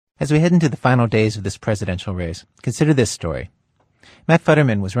As we head into the final days of this presidential race, consider this story. Matt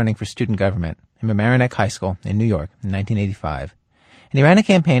Futterman was running for student government in Mamaroneck High School in New York in 1985, and he ran a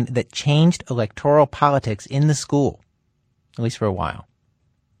campaign that changed electoral politics in the school, at least for a while.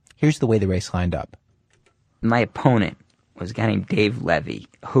 Here's the way the race lined up. My opponent was a guy named Dave Levy,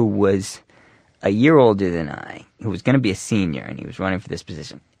 who was a year older than I, who was going to be a senior, and he was running for this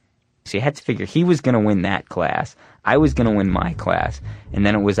position. So you had to figure he was going to win that class, I was going to win my class, and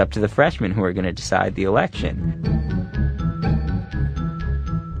then it was up to the freshmen who were going to decide the election.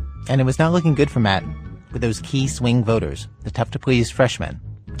 And it was not looking good for Matt with those key swing voters, the tough-to-please freshmen.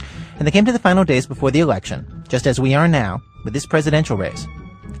 And they came to the final days before the election, just as we are now with this presidential race.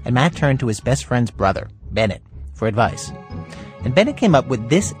 And Matt turned to his best friend's brother, Bennett, for advice. And Bennett came up with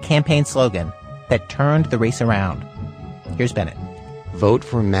this campaign slogan that turned the race around. Here's Bennett. Vote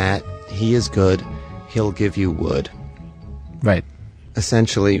for Matt. He is good. He'll give you wood. Right.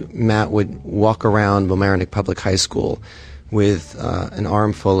 Essentially, Matt would walk around Mamaroneck Public High School with an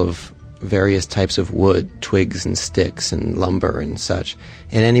armful of various types of wood, twigs and sticks and lumber and such.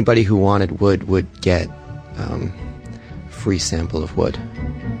 And anybody who wanted wood would get free sample of wood.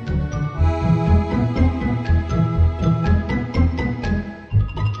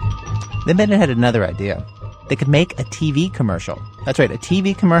 Then Bennett had another idea. They could make a TV commercial. That's right, a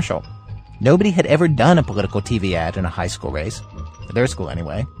TV commercial. Nobody had ever done a political TV ad in a high school race. For their school,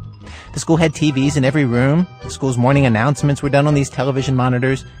 anyway. The school had TVs in every room. The school's morning announcements were done on these television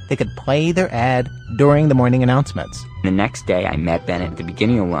monitors. They could play their ad during the morning announcements. The next day, I met Bennett at the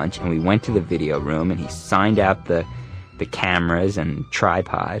beginning of lunch, and we went to the video room, and he signed out the cameras and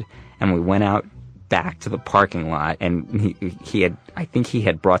tripod, and we went out back to the parking lot, and he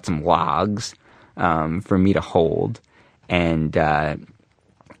had brought some logs for me to hold, and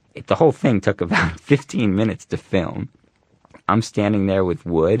the whole thing took about 15 minutes to film. I'm standing there with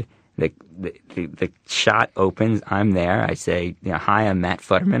wood. The shot opens. I'm there. I say, "Hi, I'm Matt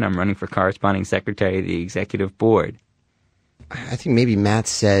Futterman. I'm running for corresponding secretary of the executive board." I think maybe Matt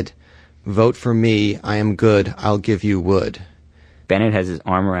said, "Vote for me. I am good. I'll give you wood." Bennett has his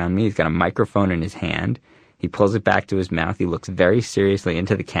arm around me. He's got a microphone in his hand. He pulls it back to his mouth. He looks very seriously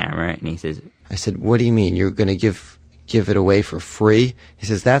into the camera, and he says, I said, "What do you mean? You're going to give it away for free?" He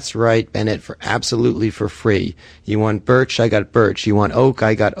says, "That's right, Bennett, for absolutely for free. You want birch? I got birch. You want oak?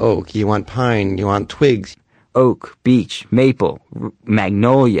 I got oak. You want pine? You want twigs? Oak, beech, maple,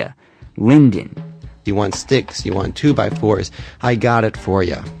 magnolia, linden. You want sticks? You want 2x4s? I got it for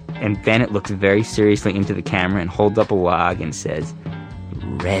you." And Bennett looks very seriously into the camera and holds up a log and says,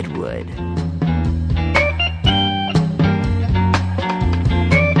 "Redwood."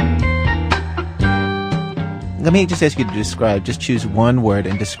 Let me just ask you to just choose one word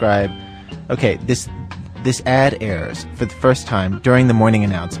and describe, okay, this ad airs for the first time during the morning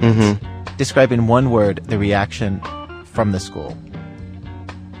announcements. Mm-hmm. Describe in one word the reaction from the school.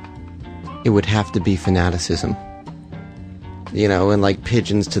 It would have to be fanaticism. And like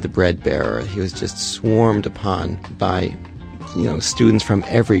pigeons to the bread bearer, he was just swarmed upon by, students from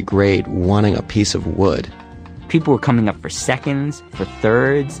every grade wanting a piece of wood. People were coming up for seconds, for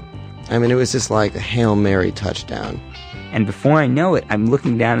thirds. I mean, it was just like a Hail Mary touchdown. And before I know it, I'm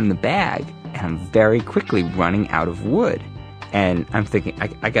looking down in the bag, and I'm very quickly running out of wood. And I'm thinking,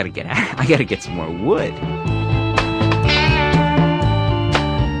 I gotta get some more wood.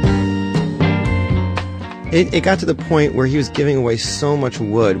 It got to the point where he was giving away so much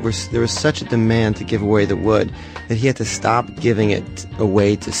wood, where there was such a demand to give away the wood, that he had to stop giving it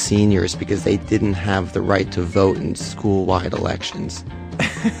away to seniors because they didn't have the right to vote in school-wide elections.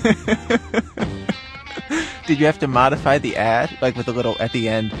 Did you have to modify the ad, like with a little at the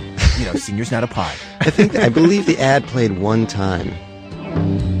end, seniors not a pie? I believe the ad played one time.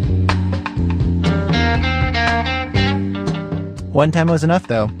 One time was enough,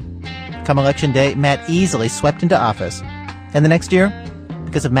 though. Come election day, Matt easily swept into office. And the next year,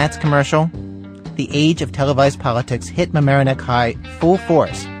 because of Matt's commercial, the age of televised politics hit Mamaroneck High full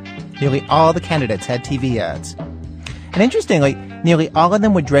force. Nearly all the candidates had TV ads. And interestingly, nearly all of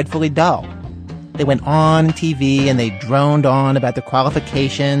them were dreadfully dull. They went on TV and they droned on about their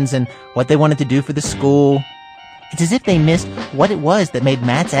qualifications and what they wanted to do for the school. It's as if they missed what it was that made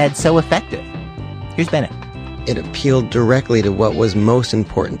Matt's ad so effective. Here's Bennett. It appealed directly to what was most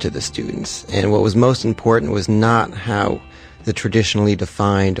important to the students. And what was most important was not how the traditionally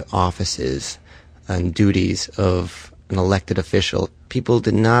defined offices and duties of an elected official. People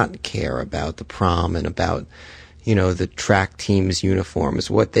did not care about the prom and about, the track team's uniforms.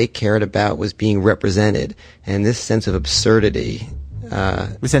 What they cared about was being represented. And this sense of absurdity.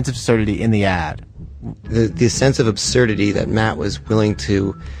 The sense of absurdity in the ad. The sense of absurdity that Matt was willing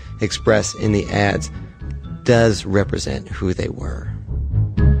to express in the ads does represent who they were.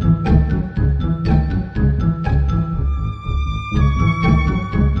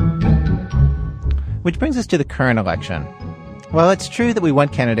 Which brings us to the current election. Well, it's true that we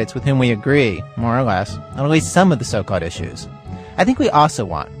want candidates with whom we agree, more or less, on at least some of the so-called issues. I think we also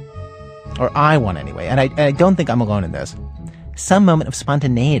want, or I want anyway, and I don't think I'm alone in this, some moment of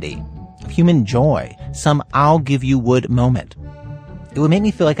spontaneity, of human joy, some I'll give you wood moment. It would make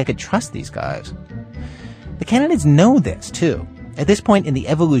me feel like I could trust these guys. The candidates know this, too. At this point in the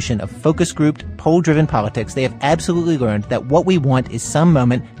evolution of focus-grouped, poll-driven politics, they have absolutely learned that what we want is some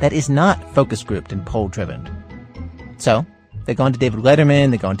moment that is not focus-grouped and poll-driven. So, they go on to David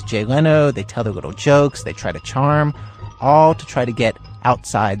Letterman, they go on to Jay Leno, they tell their little jokes, they try to charm, all to try to get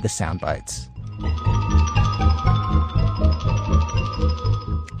outside the soundbites.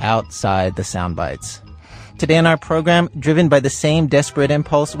 Outside the soundbites. Today on our program, driven by the same desperate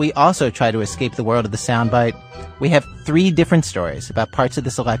impulse, we also try to escape the world of the soundbite. We have 3 different stories about parts of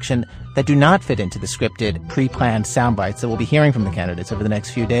this election that do not fit into the scripted, pre-planned soundbites that we'll be hearing from the candidates over the next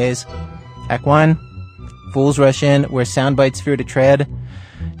few days. Act 1, fools rush in where soundbites fear to tread.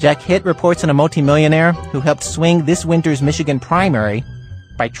 Jack Hitt reports on a multimillionaire who helped swing this winter's Michigan primary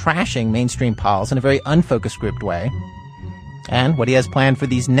by trashing mainstream polls in a very unfocused grouped way. And what he has planned for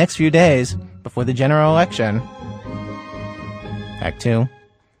these next few days before the general election. Act 2,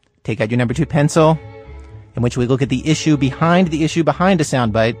 take out your number 2 pencil, in which we look at the issue behind a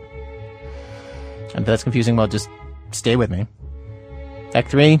soundbite. And if that's confusing, well, just stay with me. Act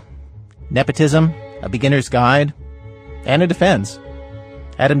 3, nepotism, a beginner's guide, and a defense.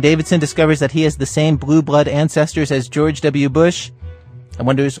 Adam Davidson discovers that he has the same blue blood ancestors as George W. Bush and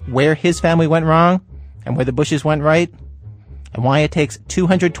wonders where his family went wrong and where the Bushes went right, and why it takes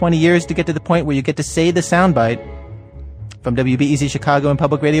 220 years to get to the point where you get to say the soundbite. From WBEZ Chicago and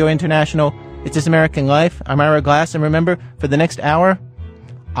Public Radio International, it's This American Life. I'm Ira Glass, and remember, for the next hour,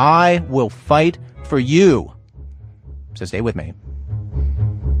 I will fight for you. So stay with me.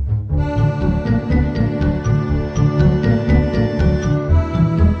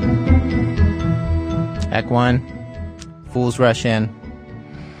 Act 1, fools rush in.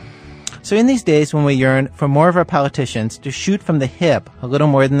 So in these days when we yearn for more of our politicians to shoot from the hip a little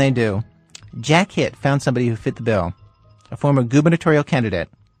more than they do, Jack Hitt found somebody who fit the bill, a former gubernatorial candidate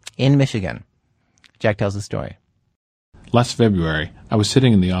in Michigan. Jack tells the story. Last February, I was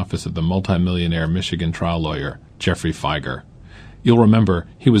sitting in the office of the multimillionaire Michigan trial lawyer, Jeffrey Feiger. You'll remember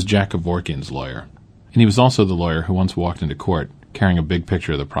he was Jack Kevorkian's lawyer, and he was also the lawyer who once walked into court carrying a big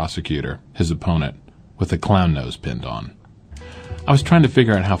picture of the prosecutor, his opponent, with a clown nose pinned on. I was trying to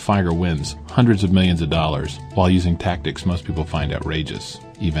figure out how Feiger wins hundreds of millions of dollars while using tactics most people find outrageous,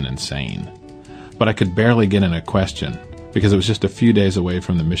 even insane. But I could barely get in a question because it was just a few days away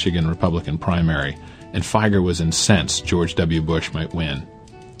from the Michigan Republican primary, and Feiger was incensed George W. Bush might win.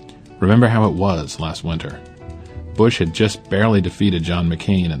 Remember how it was last winter. Bush had just barely defeated John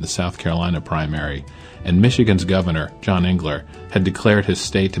McCain in the South Carolina primary, and Michigan's governor, John Engler, had declared his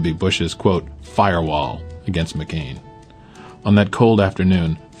state to be Bush's, quote, firewall against McCain. On that cold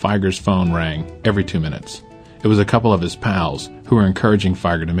afternoon, Feiger's phone rang every 2 minutes. It was a couple of his pals who were encouraging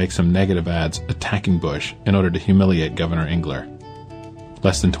Feiger to make some negative ads attacking Bush in order to humiliate Governor Engler.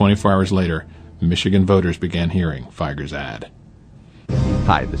 Less than 24 hours later, Michigan voters began hearing Feiger's ad.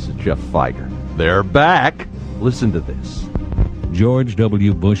 Hi, this is Jeff Feiger. They're back. Listen to this. George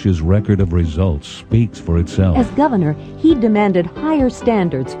W. Bush's record of results speaks for itself. As governor, he demanded higher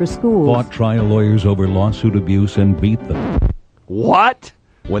standards for schools. Fought trial lawyers over lawsuit abuse and beat them. What?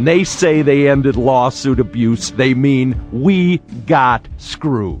 When they say they ended lawsuit abuse, they mean we got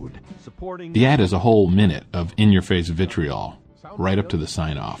screwed. The ad is a whole minute of in-your-face vitriol, right up to the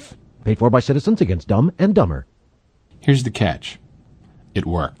sign-off. Paid for by citizens against Dumb and Dumber. Here's the catch. It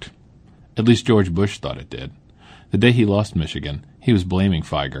worked. At least George Bush thought it did. The day he lost Michigan, he was blaming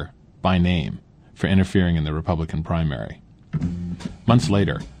Feiger, by name, for interfering in the Republican primary. Months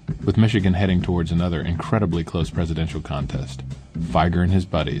later, with Michigan heading towards another incredibly close presidential contest, Feiger and his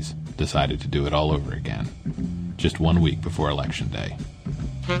buddies decided to do it all over again, just 1 week before Election Day.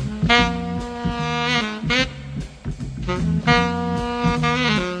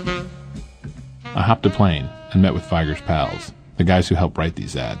 I hopped a plane and met with Feiger's pals, the guys who helped write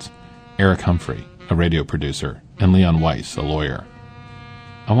these ads, Eric Humphrey, a radio producer, and Leon Weiss, a lawyer.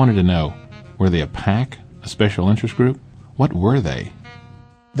 I wanted to know, were they a PAC, a special interest group? What were they?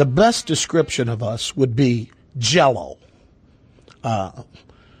 The best description of us would be Jell-O.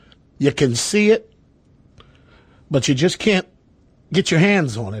 You can see it, but you just can't get your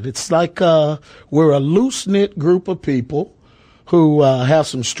hands on it. It's like we're a loose-knit group of people who have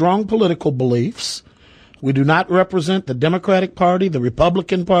some strong political beliefs. We do not represent the Democratic Party, the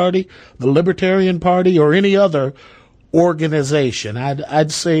Republican Party, the Libertarian Party, or any other organization.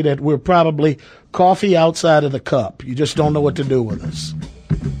 I'd say that we're probably coffee outside of the cup. You just don't know what to do with us.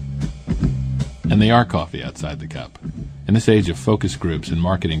 And they are coffee outside the cup. In this age of focus groups and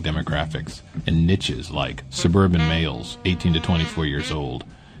marketing demographics and niches like suburban males, 18 to 24 years old,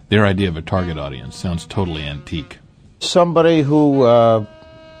 their idea of a target audience sounds totally antique. Somebody who,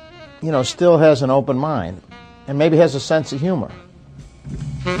 still has an open mind and maybe has a sense of humor.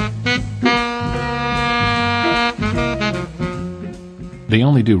 They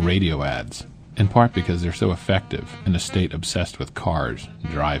only do radio ads, in part because they're so effective in a state obsessed with cars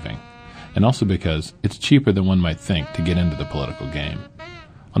and driving, and also because it's cheaper than one might think to get into the political game.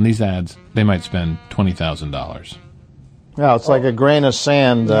 On these ads, they might spend $20,000. Yeah, it's like a grain of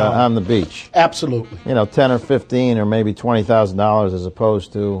sand on the beach. Absolutely. 10 or 15 or maybe $20,000 as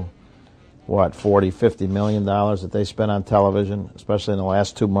opposed to, $40-50 million that they spent on television, especially in the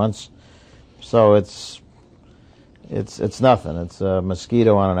last 2 months. So it's nothing. It's a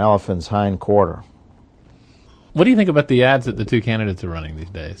mosquito on an elephant's hind quarter. What do you think about the ads that the two candidates are running these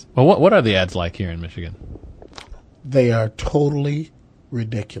days? Well, what are the ads like here in Michigan? They are totally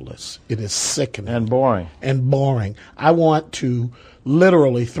ridiculous. It is sickening. And boring. I want to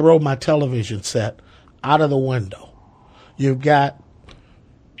literally throw my television set out of the window. You've got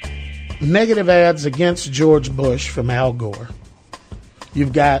negative ads against George Bush from Al Gore.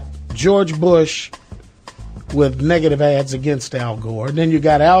 You've got George Bush with negative ads against Al Gore. And then you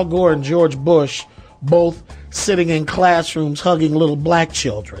got Al Gore and George Bush both sitting in classrooms hugging little black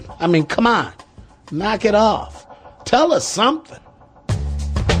children. I mean, come on. Knock it off. Tell us something.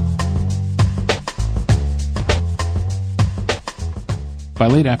 By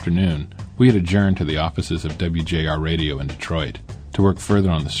late afternoon, we had adjourned to the offices of WJR Radio in Detroit to work further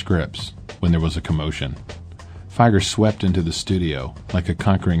on the scripts when there was a commotion. Feiger swept into the studio like a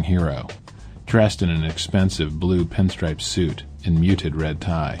conquering hero, dressed in an expensive blue pinstripe suit and muted red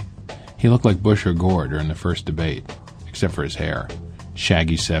tie. He looked like Bush or Gore during the first debate, except for his hair,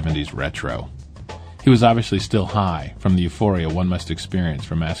 shaggy 70s retro. He was obviously still high from the euphoria one must experience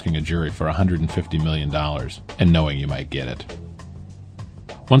from asking a jury for $150 million and knowing you might get it.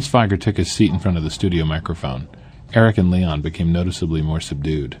 Once Feiger took his seat in front of the studio microphone, Eric and Leon became noticeably more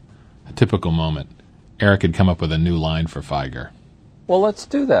subdued. A typical moment. Eric had come up with a new line for Feiger. Well, let's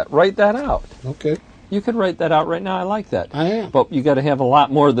do that. Write that out. Okay. You could write that out right now. I like that. I am. But you got to have a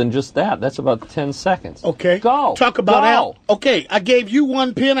lot more than just that. That's about 10 seconds. Okay. Go. Talk about Go. Al. Okay, I gave you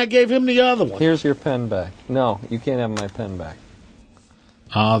one pen, I gave him the other one. Here's your pen back. No, you can't have my pen back.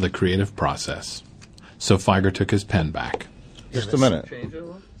 Ah, the creative process. So Feiger took his pen back. Just a minute.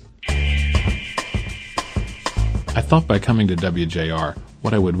 I thought by coming to WJR,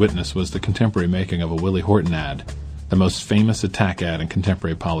 what I would witness was the contemporary making of a Willie Horton ad, the most famous attack ad in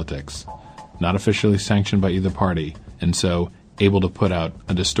contemporary politics, not officially sanctioned by either party, and so able to put out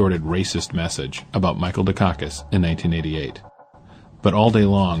a distorted racist message about Michael Dukakis in 1988. But all day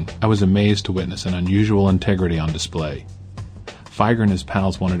long, I was amazed to witness an unusual integrity on display. Feiger and his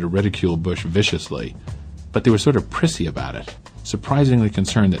pals wanted to ridicule Bush viciously, but they were sort of prissy about it, surprisingly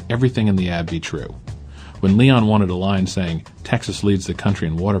concerned that everything in the ad be true. When Leon wanted a line saying, Texas leads the country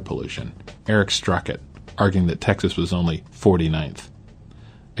in water pollution, Eric struck it, arguing that Texas was only 49th.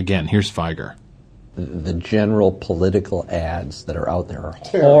 Again, here's Feiger. The general political ads that are out there are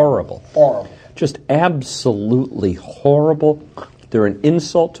horrible. Horrible. Just absolutely horrible. They're an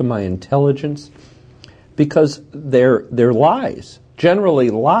insult to my intelligence because they're lies.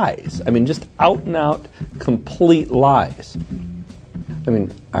 Generally lies. I mean, just out and out, complete lies. I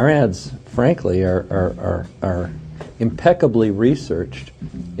mean, our ads, frankly, are impeccably researched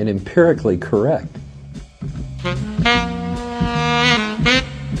and empirically correct.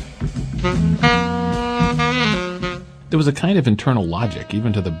 There was a kind of internal logic,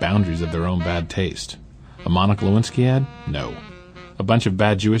 even to the boundaries of their own bad taste. A Monica Lewinsky ad? No. A bunch of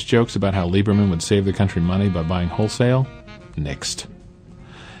bad Jewish jokes about how Lieberman would save the country money by buying wholesale? Nixed.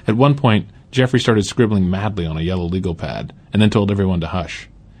 At one point, Jeffrey started scribbling madly on a yellow legal pad, and then told everyone to hush.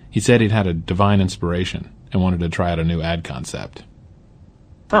 He said he'd had a divine inspiration and wanted to try out a new ad concept.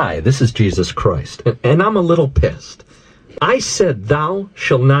 Hi, this is Jesus Christ, and I'm a little pissed. I said thou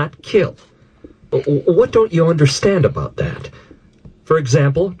shalt not kill. What don't you understand about that? For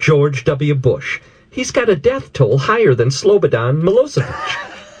example, George W. Bush. He's got a death toll higher than Slobodan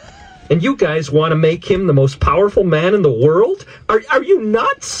Milosevic. And you guys want to make him the most powerful man in the world? Are you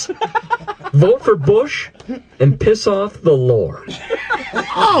nuts? Vote for Bush and piss off the Lord.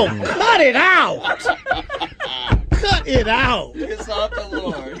 Oh, cut it out! Cut it out! Piss off the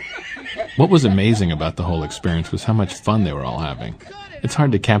Lord. What was amazing about the whole experience was how much fun they were all having. It's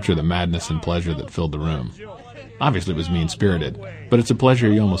hard to capture the madness and pleasure that filled the room. Obviously it was mean-spirited, but it's a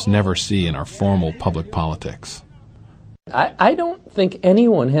pleasure you almost never see in our formal public politics. I don't think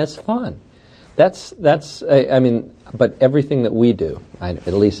anyone has fun. But everything that we do, at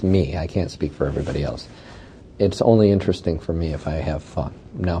least me, I can't speak for everybody else, it's only interesting for me if I have fun.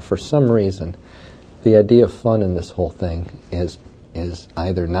 Now, for some reason, the idea of fun in this whole thing is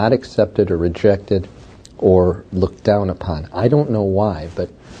either not accepted or rejected or looked down upon. I don't know why, but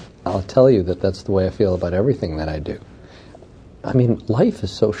I'll tell you that that's the way I feel about everything that I do. I mean, life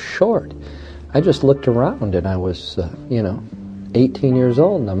is so short. I just looked around and I was, 18 years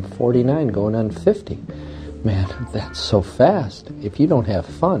old and I'm 49 going on 50. Man, that's so fast. If you don't have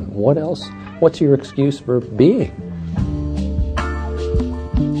fun, what else? What's your excuse for being?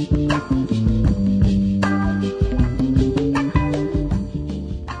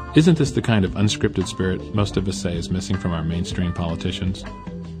 Isn't this the kind of unscripted spirit most of us say is missing from our mainstream politicians?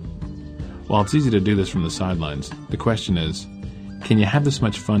 While it's easy to do this from the sidelines, the question is, can you have this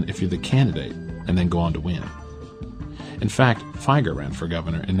much fun if you're the candidate and then go on to win? In fact, Feiger ran for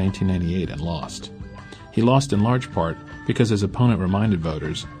governor in 1998 and lost. He lost in large part because his opponent reminded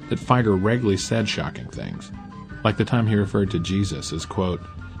voters that Feiger regularly said shocking things, like the time he referred to Jesus as, quote,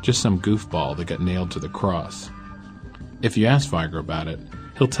 just some goofball that got nailed to the cross. If you ask Feiger about it,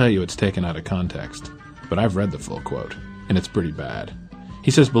 he'll tell you it's taken out of context, but I've read the full quote, and it's pretty bad.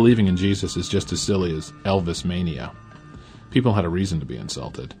 He says believing in Jesus is just as silly as Elvis mania. People had a reason to be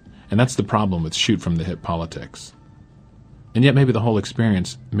insulted, and that's the problem with shoot-from-the-hip politics. And yet maybe the whole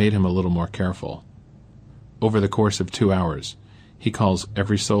experience made him a little more careful. Over the course of 2 hours, he calls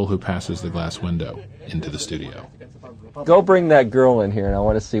every soul who passes the glass window into the studio. Go bring that girl in here, and I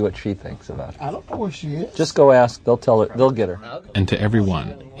want to see what she thinks about it. I don't know where she is. Just go ask. They'll tell her. They'll get her. And to every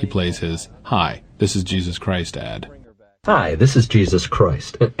one, he plays his "Hi, this is Jesus Christ" ad. Hi, this is Jesus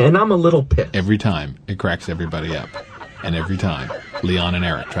Christ, and I'm a little pissed. Every time, it cracks everybody up. And every time, Leon and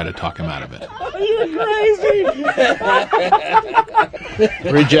Eric try to talk him out of it. You're crazy.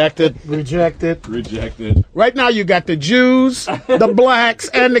 Rejected. Right now you got the Jews, the blacks,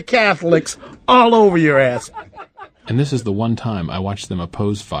 and the Catholics all over your ass. And this is the one time I watched them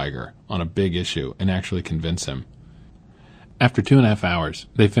oppose Feiger on a big issue and actually convince him. After 2.5 hours,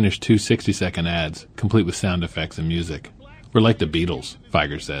 they finished 2 60-second ads, complete with sound effects and music. We're like the Beatles,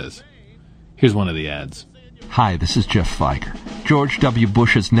 Feiger says. Here's one of the ads. Hi, this is Jeff Feiger. George W.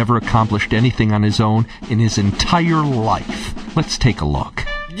 Bush has never accomplished anything on his own in his entire life. Let's take a look.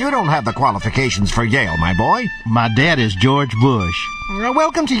 You don't have the qualifications for Yale, my boy. My dad is George Bush.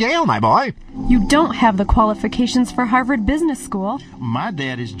 Welcome to Yale, my boy. You don't have the qualifications for Harvard Business School. My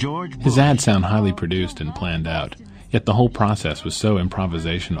dad is George Bush. His ads sound highly produced and planned out, yet the whole process was so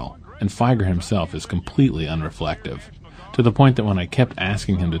improvisational, and Feiger himself is completely unreflective, to the point that when I kept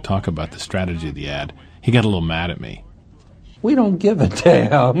asking him to talk about the strategy of the ad, he got a little mad at me. We don't give a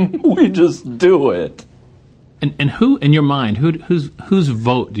damn. We just do it. And who, in your mind, whose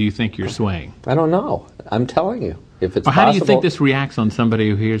vote do you think you're swaying? I don't know. I'm telling you. If it's how possible, do you think this reacts on somebody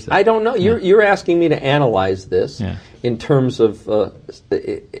who hears it? I don't know. You're asking me to analyze this in terms of,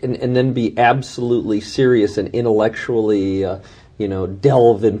 and then be absolutely serious and intellectually,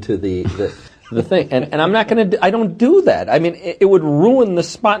 delve into the thing. And I'm not going to. I don't do that. I mean, it would ruin the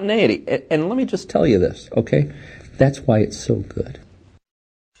spontaneity. And let me just tell you this, okay? That's why it's so good.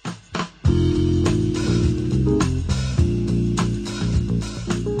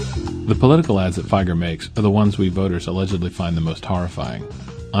 The political ads that Feiger makes are the ones we voters allegedly find the most horrifying.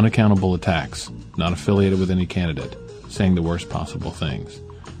 Unaccountable attacks, not affiliated with any candidate, saying the worst possible things.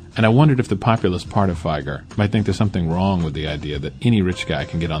 And I wondered if the populist part of Feiger might think there's something wrong with the idea that any rich guy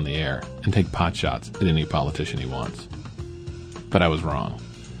can get on the air and take potshots at any politician he wants. But I was wrong.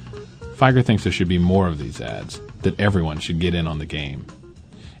 Feiger thinks there should be more of these ads, that everyone should get in on the game.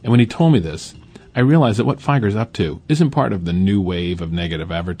 And when he told me this, I realized that what Feiger's up to isn't part of the new wave of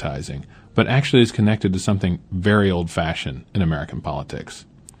negative advertising, but actually is connected to something very old-fashioned in American politics.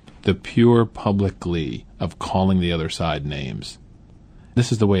 The pure public glee of calling the other side names.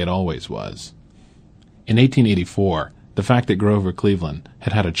 This is the way it always was. In 1884, the fact that Grover Cleveland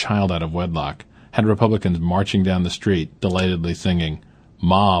had had a child out of wedlock had Republicans marching down the street delightedly singing,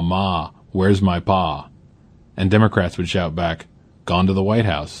 "Ma, Ma, where's my pa?" And Democrats would shout back, "Gone to the White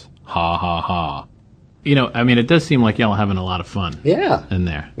House. Ha, ha, ha." You know, I mean, it does seem like y'all are having a lot of fun. Yeah. In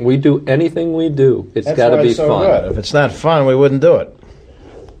there. We do anything we do. It's got to be so fun. Good. If it's not fun, we wouldn't do it.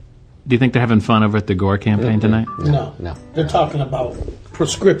 Do you think they're having fun over at the Gore campaign tonight? No. They're talking about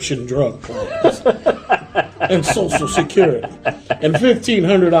prescription drug plans and Social Security and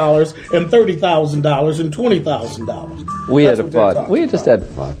 $1,500 and $30,000 and $20,000. We had fun. We just had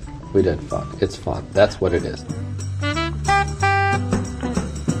fun. We did fun. It's fun. That's what it is.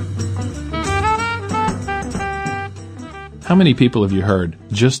 How many people have you heard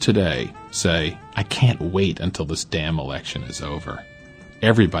just today say, I can't wait until this damn election is over?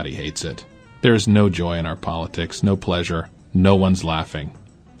 Everybody hates it. There is no joy in our politics, no pleasure, no one's laughing.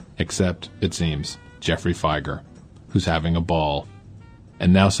 Except, it seems, Jeffrey Feiger, who's having a ball,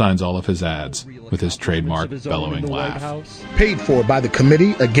 and now signs all of his ads with his trademark bellowing laugh. Paid for by the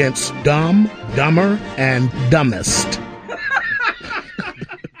Committee Against Dumb, Dumber, and Dumbest.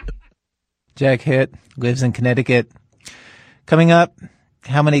 Jack Hitt lives in Connecticut. Coming up,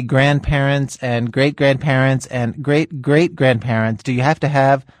 how many grandparents and great-grandparents and great-great-grandparents do you have to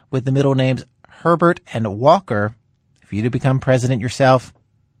have with the middle names Herbert and Walker for you to become president yourself?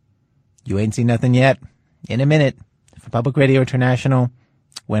 You ain't seen nothing yet. In a minute, for Public Radio International,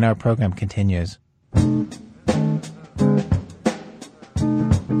 when our program continues.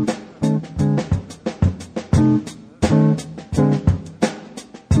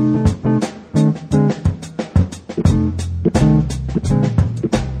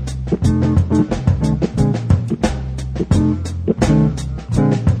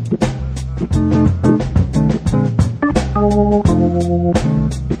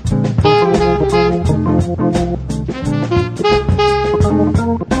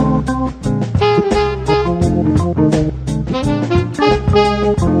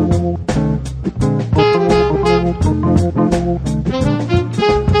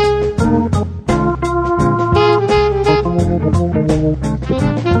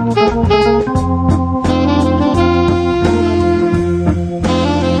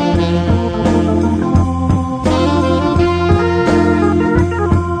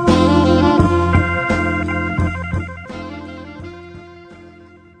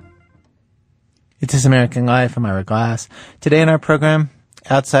 It's This American Life. I'm Ira Glass. Today in our program,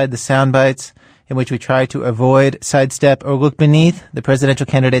 Outside the Soundbites, in which we try to avoid, sidestep, or look beneath the presidential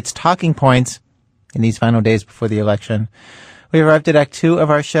candidate's talking points in these final days before the election. We arrived at Act 2 of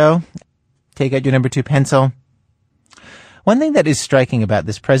our show. Take out your number 2 pencil. One thing that is striking about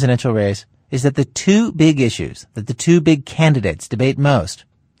this presidential race is that the two big issues that the two big candidates debate most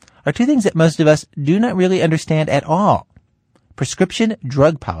are two things that most of us do not really understand at all: prescription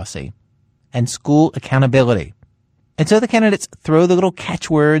drug policy and school accountability. And so the candidates throw the little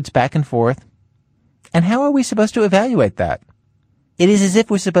catchwords back and forth. And how are we supposed to evaluate that? It is as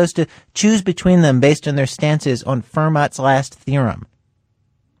if we're supposed to choose between them based on their stances on Fermat's last theorem.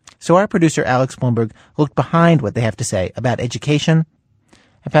 So our producer, Alex Bloomberg, looked behind what they have to say about education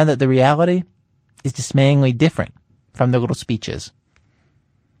and found that the reality is dismayingly different from their little speeches.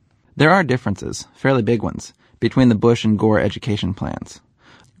 There are differences, fairly big ones, between the Bush and Gore education plans.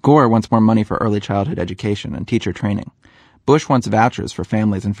 Gore wants more money for early childhood education and teacher training. Bush wants vouchers for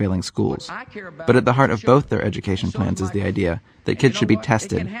families in failing schools. But at the heart of both their education plans is the idea that kids should be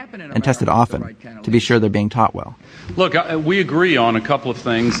tested, and tested often, to be sure they're being taught well. Look, we agree on a couple of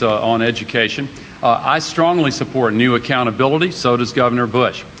things on education. I strongly support new accountability. So does Governor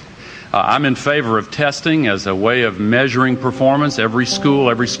Bush. I'm in favor of testing as a way of measuring performance. Every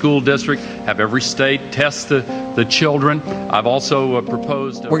school district, have every state test the children. I've also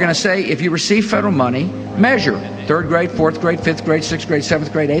proposed... We're going to say if you receive federal money, measure 3rd grade, 4th grade, 5th grade, 6th grade,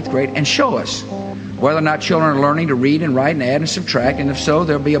 7th grade, 8th grade, and show us whether or not children are learning to read and write and add and subtract, and if so,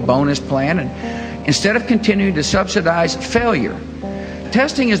 there'll be a bonus plan. And instead of continuing to subsidize failure,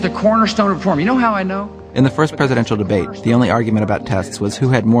 testing is the cornerstone of reform. You know how I know? In the first presidential debate, the only argument about tests was who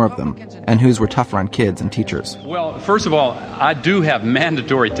had more of them and whose were tougher on kids and teachers. Well, first of all, I do have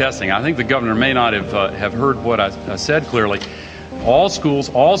mandatory testing. I think the governor may not have heard what I said clearly. All schools,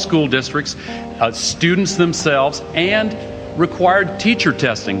 all school districts, students themselves, and required teacher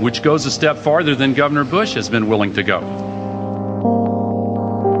testing, which goes a step farther than Governor Bush has been willing to go.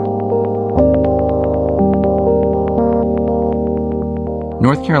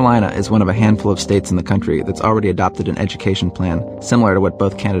 North Carolina is one of a handful of states in the country that's already adopted an education plan similar to what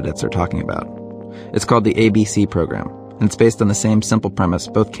both candidates are talking about. It's called the ABC program, and it's based on the same simple premise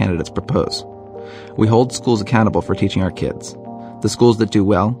both candidates propose. We hold schools accountable for teaching our kids. The schools that do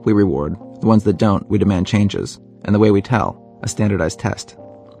well, we reward. The ones that don't, we demand changes. And the way we tell, a standardized test.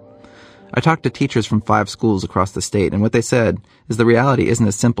 I talked to teachers from 5 schools across the state, and what they said is the reality isn't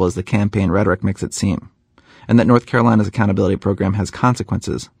as simple as the campaign rhetoric makes it seem, and that North Carolina's accountability program has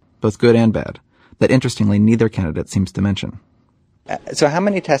consequences, both good and bad, that interestingly neither candidate seems to mention. So how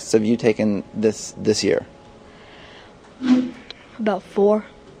many tests have you taken this year? About 4.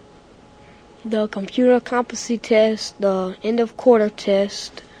 The computer competency test, the end of quarter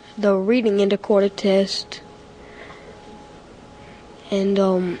test, the reading end of quarter test, and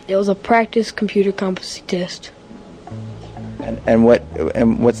it was a practice computer competency test. And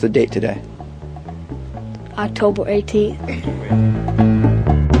what's the date today? October 18th.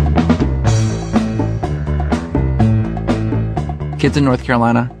 Kids in North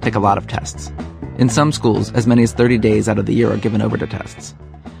Carolina take a lot of tests. In some schools, as many as 30 days out of the year are given over to tests.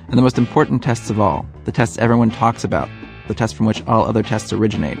 And the most important tests of all, the tests everyone talks about, the tests from which all other tests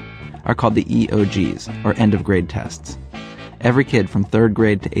originate, are called the EOGs, or end-of-grade tests. Every kid from 3rd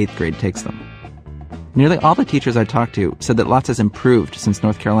grade to 8th grade takes them. Nearly all the teachers I talked to said that lots has improved since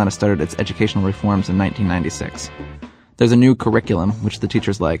North Carolina started its educational reforms in 1996. There's a new curriculum, which the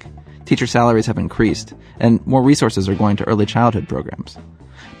teachers like, teacher salaries have increased, and more resources are going to early childhood programs.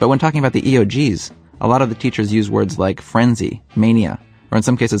 But when talking about the EOGs, a lot of the teachers use words like frenzy, mania, or in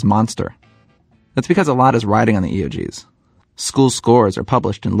some cases monster. That's because a lot is riding on the EOGs. School scores are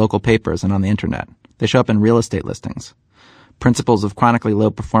published in local papers and on the internet. They show up in real estate listings. Principals of chronically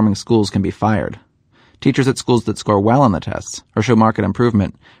low-performing schools can be fired. Teachers at schools that score well on the tests or show market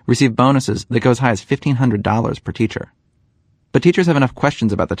improvement receive bonuses that go as high as $1,500 per teacher. But teachers have enough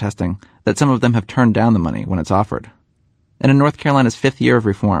questions about the testing that some of them have turned down the money when it's offered. And in North Carolina's 5th year of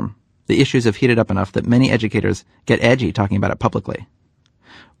reform, the issues have heated up enough that many educators get edgy talking about it publicly.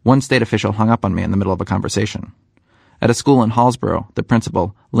 One state official hung up on me in the middle of a conversation. At a school in Hallsborough, the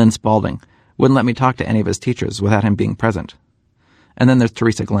principal, Lynn Spalding, wouldn't let me talk to any of his teachers without him being present. And then there's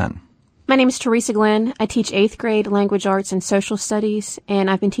Teresa Glenn. My name is Teresa Glenn. I teach 8th grade language arts and social studies, and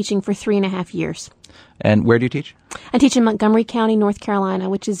I've been teaching for 3.5 years. And where do you teach? I teach in Montgomery County, North Carolina,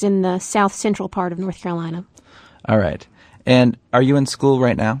 which is in the south central part of North Carolina. All right. And are you in school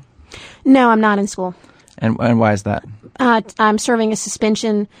right now? No, I'm not in school. And why is that? I'm serving a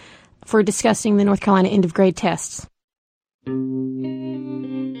suspension for discussing the North Carolina end-of-grade tests.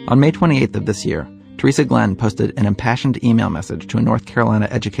 On May 28th of this year, Teresa Glenn posted an impassioned email message to a North Carolina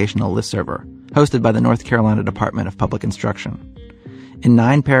educational listserver hosted by the North Carolina Department of Public Instruction. In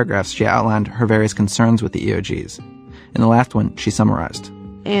 9 paragraphs, she outlined her various concerns with the EOGs. In the last one, she summarized.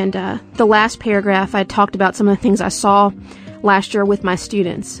 And the last paragraph, I talked about some of the things I saw last year with my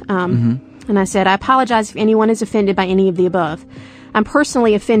students. And I said, I apologize if anyone is offended by any of the above. I'm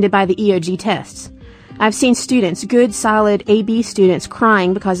personally offended by the EOG tests. I've seen students, good, solid AB students,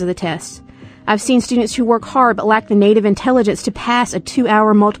 crying because of the tests. I've seen students who work hard but lack the native intelligence to pass a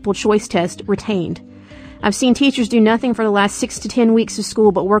 2-hour multiple choice test retained. I've seen teachers do nothing for the last 6 to 10 weeks of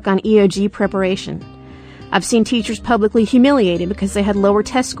school but work on EOG preparation. I've seen teachers publicly humiliated because they had lower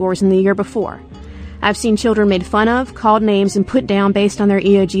test scores than the year before. I've seen children made fun of, called names, and put down based on their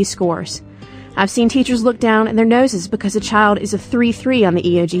EOG scores. I've seen teachers look down at their noses because a child is a 3.3 on the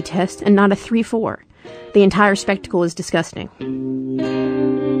EOG test and not a 3.4. The entire spectacle is disgusting.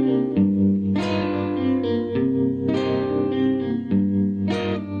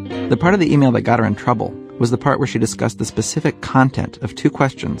 The part of the email that got her in trouble was the part where she discussed the specific content of 2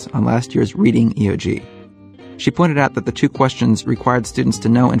 questions on last year's reading EOG. She pointed out that the 2 questions required students to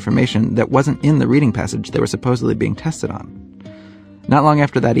know information that wasn't in the reading passage they were supposedly being tested on. Not long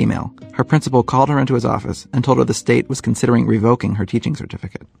after that email, her principal called her into his office and told her the state was considering revoking her teaching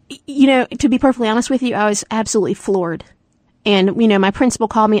certificate. You know, to be perfectly honest with you, I was absolutely floored. And, you know, my principal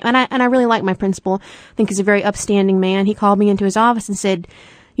called me, and I really like my principal. I think he's a very upstanding man. He called me into his office and said,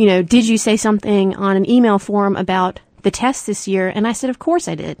 you know, did you say something on an email forum about the test this year? And I said, of course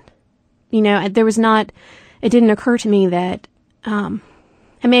I did. You know, it didn't occur to me that, and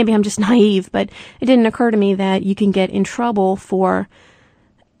maybe I'm just naive, but it didn't occur to me that you can get in trouble for,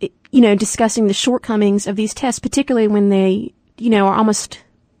 you know, discussing the shortcomings of these tests, particularly when they, you know, are almost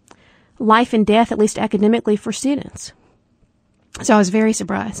life and death, at least academically, for students. So I was very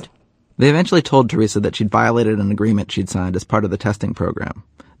surprised. They eventually told Teresa that she'd violated an agreement she'd signed as part of the testing program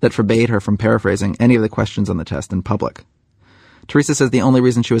that forbade her from paraphrasing any of the questions on the test in public. Teresa says the only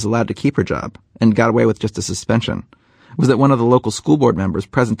reason she was allowed to keep her job and got away with just a suspension was that one of the local school board members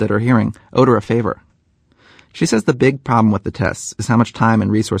present at her hearing owed her a favor. She says the big problem with the tests is how much time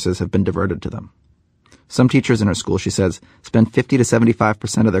and resources have been diverted to them. Some teachers in her school, she says, spend 50 to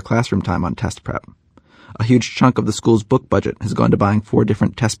 75% of their classroom time on test prep. A huge chunk of the school's book budget has gone to buying 4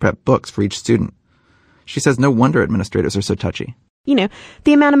 different test prep books for each student. She says no wonder administrators are so touchy.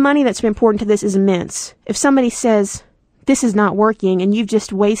 The amount of money that's been poured into this is immense. If somebody says this is not working and you've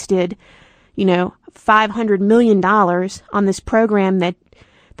just wasted, $500 million on this program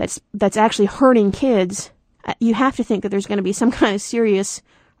that's actually hurting kids, you have to think that there's going to be some kind of serious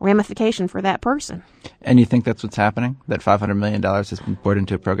ramification for that person. And you think that's what's happening? That $500 million has been poured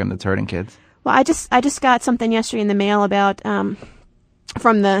into a program that's hurting kids? Well, I just got something yesterday in the mail about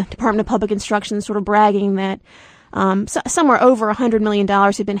from the Department of Public Instruction, sort of bragging that somewhere over $100 million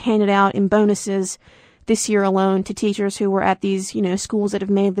have been handed out in bonuses this year alone to teachers who were at these schools that have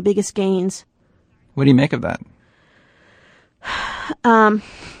made the biggest gains. What do you make of that?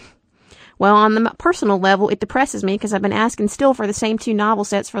 Well, on the personal level, it depresses me because I've been asking still for the same 2 novel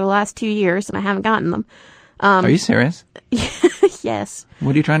sets for the last 2 years, and I haven't gotten them. Are you serious? Yes.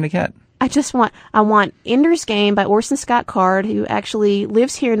 What are you trying to get? I want Ender's Game by Orson Scott Card, who actually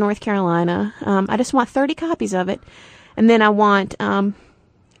lives here in North Carolina. I just want 30 copies of it. And then I want,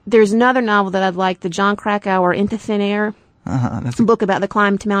 there's another novel that I'd like, the John Krakauer Into Thin Air book about the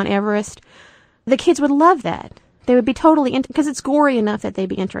climb to Mount Everest. The kids would love that. They would be totally because it's gory enough that they'd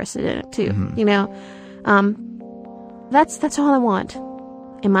be interested in it too. Mm-hmm. That's all I want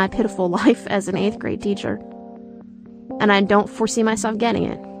in my pitiful life as an 8th grade teacher, and I don't foresee myself getting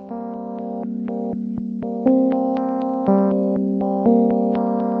it.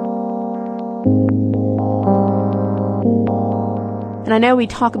 And I know we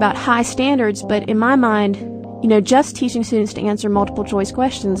talk about high standards, but in my mind, just teaching students to answer multiple choice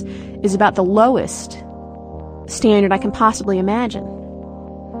questions is about the lowest standard I can possibly imagine.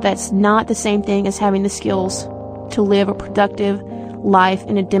 That's not the same thing as having the skills to live a productive life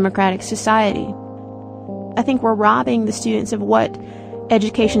in a democratic society. I think we're robbing the students of what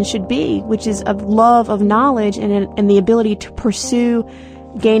education should be, which is of love of knowledge and the ability to pursue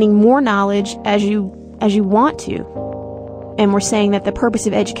gaining more knowledge as you want to. And we're saying that the purpose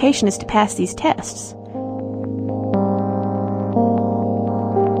of education is to pass these tests.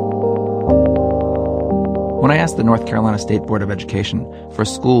 When I asked the North Carolina State Board of Education for a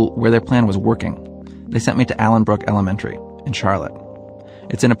school where their plan was working, they sent me to Allenbrook Elementary in Charlotte.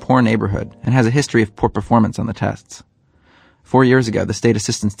 It's in a poor neighborhood and has a history of poor performance on the tests. 4 years ago, the state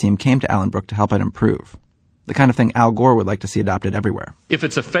assistance team came to Allenbrook to help it improve. The kind of thing Al Gore would like to see adopted everywhere. If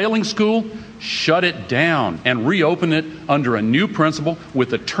it's a failing school, shut it down and reopen it under a new principal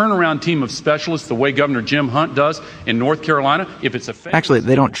with a turnaround team of specialists the way Governor Jim Hunt does in North Carolina. If it's a Actually,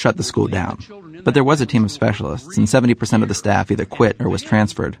 they don't shut the school down. But there was a team of specialists, and 70% of the staff either quit or was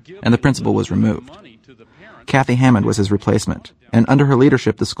transferred, and the principal was removed. Kathy Hammond was his replacement, and under her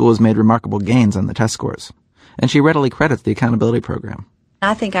leadership, the school has made remarkable gains on the test scores. And she readily credits the accountability program.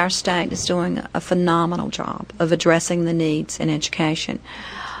 I think our state is doing a phenomenal job of addressing the needs in education.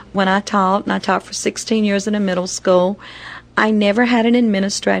 When I taught, and I taught for 16 years in a middle school, I never had an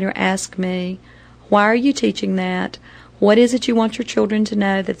administrator ask me, why are you teaching that? What is it you want your children to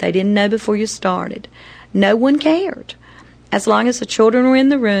know that they didn't know before you started? No one cared. As long as the children were in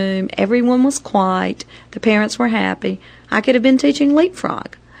the room, everyone was quiet, the parents were happy, I could have been teaching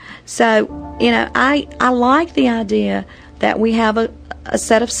leapfrog. So, I like the idea that we have a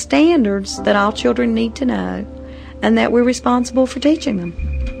set of standards that all children need to know and that we're responsible for teaching them.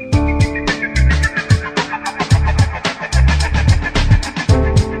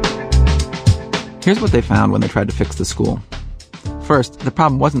 Here's what they found when they tried to fix the school. First, the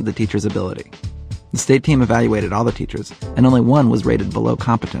problem wasn't the teacher's ability. The state team evaluated all the teachers, and only one was rated below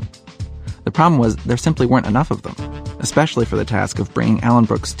competent. The problem was there simply weren't enough of them, especially for the task of bringing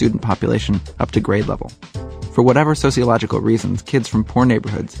Allenbrook's student population up to grade level. For whatever sociological reasons, kids from poor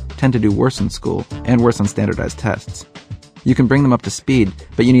neighborhoods tend to do worse in school and worse on standardized tests. You can bring them up to speed,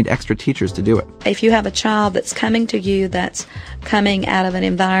 but you need extra teachers to do it. If you have a child that's coming to you that's coming out of an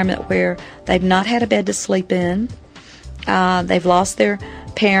environment where they've not had a bed to sleep in, they've lost their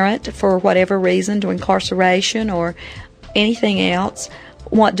parent for whatever reason, to incarceration or anything else,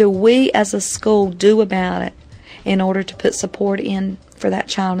 what do we as a school do about it in order to put support in for that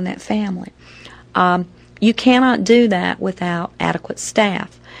child and that family? You cannot do that without adequate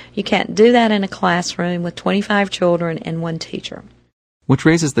staff. You can't do that in a classroom with 25 children and one teacher. Which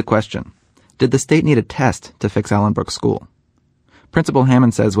raises the question, did the state need a test to fix Allenbrook School? Principal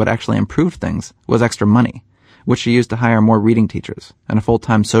Hammond says what actually improved things was extra money, which she used to hire more reading teachers and a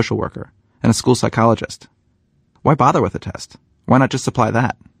full-time social worker and a school psychologist. Why bother with a test? Why not just supply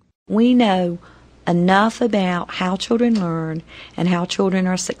that? We know enough about how children learn and how children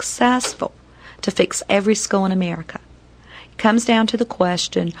are successful to fix every school in America. It comes down to the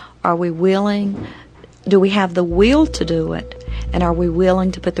question, are we willing, do we have the will to do it, and are we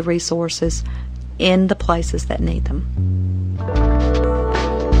willing to put the resources in the places that need them?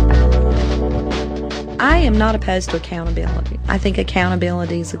 I am not opposed to accountability. I think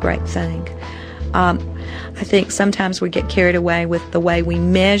accountability is a great thing. I think sometimes we get carried away with the way we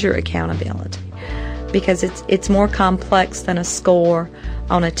measure accountability because it's more complex than a score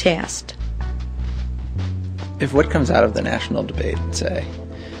on a test. If what comes out of the national debate, say,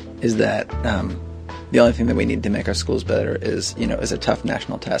 is that the only thing that we need to make our schools better is a tough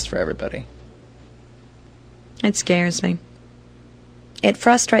national test for everybody. It scares me. It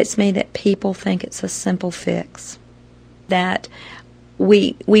frustrates me that people think it's a simple fix, that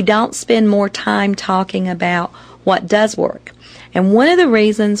we don't spend more time talking about what does work. And one of the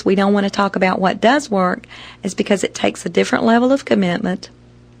reasons we don't want to talk about what does work is because it takes a different level of commitment,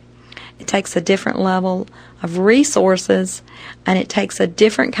 it takes a different level of resources, and it takes a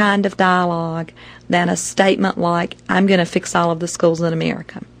different kind of dialogue than a statement like, I'm going to fix all of the schools in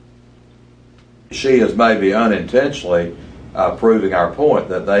America. She is maybe unintentionally proving our point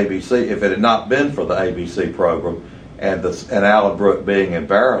that the ABC, if it had not been for the ABC program and Alan Brooke being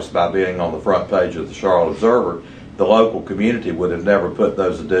embarrassed by being on the front page of the Charlotte Observer, the local community would have never put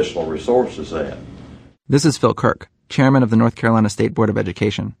those additional resources in. This is Phil Kirk, chairman of the North Carolina State Board of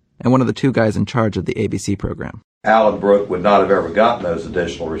Education, and one of the two guys in charge of the ABC program. Alan Brooke would not have ever gotten those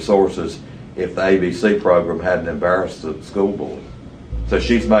additional resources if the ABC program hadn't embarrassed the school board. So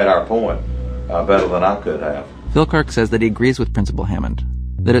she's made our point better than I could have. Phil Kirk says that he agrees with Principal Hammond,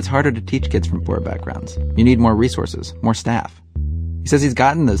 that it's harder to teach kids from poor backgrounds. You need more resources, more staff. He says he's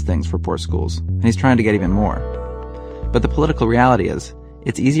gotten those things for poor schools, and he's trying to get even more. But the political reality is,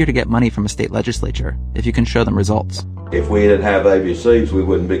 it's easier to get money from a state legislature if you can show them results. If we didn't have ABCs, we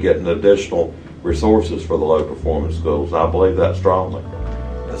wouldn't be getting additional resources for the low-performing schools. I believe that strongly.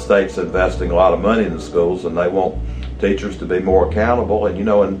 The state's investing a lot of money in the schools, and they want teachers to be more accountable, and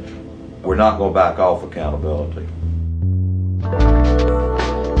we're not going to back off accountability.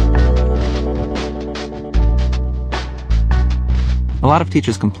 A lot of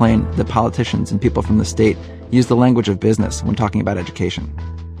teachers complain that politicians and people from the state use the language of business when talking about education.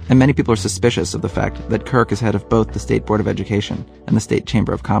 And many people are suspicious of the fact that Kirk is head of both the State Board of Education and the State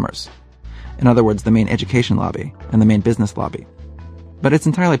Chamber of Commerce. In other words, the main education lobby and the main business lobby. But it's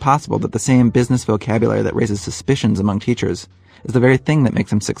entirely possible that the same business vocabulary that raises suspicions among teachers is the very thing that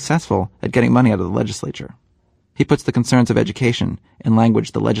makes him successful at getting money out of the legislature. He puts the concerns of education in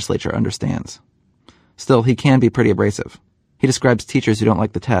language the legislature understands. Still, he can be pretty abrasive. He describes teachers who don't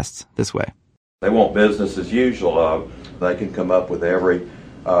like the tests this way. They want business as usual. They can come up with every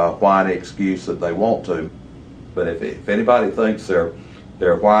whiny excuse that they want to. But if anybody thinks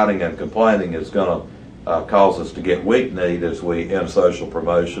their whining and complaining is going to cause us to get weak-kneed as we end social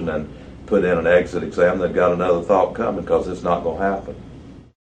promotion and put in an exit exam, they've got another thought coming, because it's not going to happen.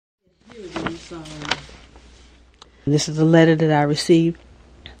 This is a letter that I received,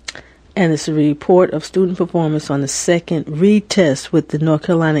 and it's a report of student performance on the second retest with the North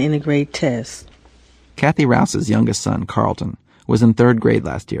Carolina Integrated Test. Kathy Rouse's youngest son, Carlton, was in 3rd grade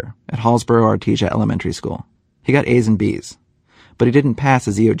last year at Hallsborough-Artesia Elementary School. He got A's and B's, but he didn't pass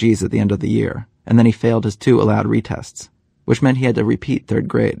his EOGs at the end of the year, and then he failed his 2 allowed retests, which meant he had to repeat 3rd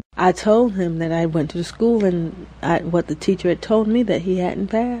grade. I told him that I went to the school and what the teacher had told me, that he hadn't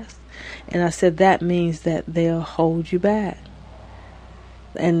passed. And I said, that means that they'll hold you back.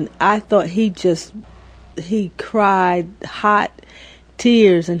 And I thought he cried hot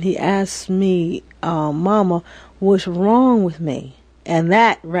tears, and he asked me, Mama, what's wrong with me? And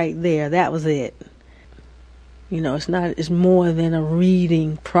that right there, that was it. It's more than a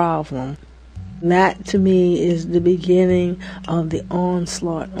reading problem. That, to me, is the beginning of the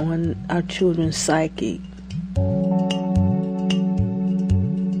onslaught on our children's psyche.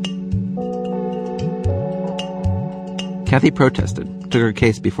 Kathy protested, took her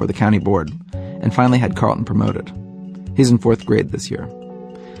case before the county board, and finally had Carlton promoted. He's in 4th grade this year.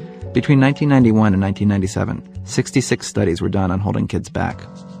 Between 1991 and 1997, 66 studies were done on holding kids back.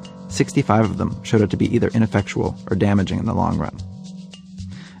 65 of them showed it to be either ineffectual or damaging in the long run.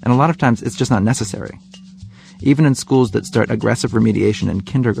 And a lot of times it's just not necessary. Even in schools that start aggressive remediation in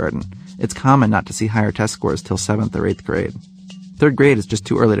kindergarten, it's common not to see higher test scores till 7th or 8th grade. 3rd grade is just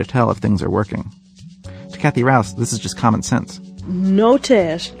too early to tell if things are working. To Kathy Rouse, this is just common sense. No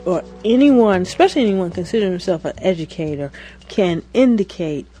test, or anyone, especially anyone considering himself an educator, can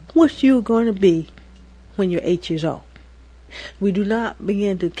indicate what you're going to be when you're 8 years old. We do not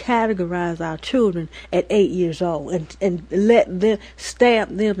begin to categorize our children at 8 years old and let them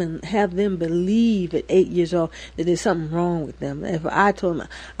stamp them and have them believe at 8 years old that there's something wrong with them. If I told them,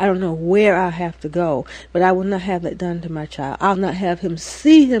 I don't know where I have to go, but I will not have that done to my child. I'll not have him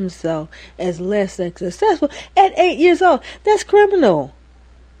see himself as less than successful at 8 years old. That's criminal.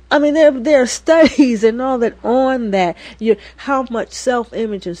 I mean, there are studies and all that on that. How much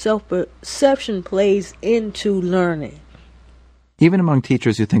self-image and self-perception plays into learning. Even among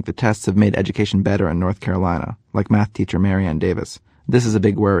teachers who think the tests have made education better in North Carolina, like math teacher Marianne Davis, this is a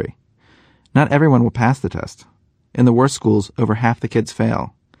big worry. Not everyone will pass the test. In the worst schools, over half the kids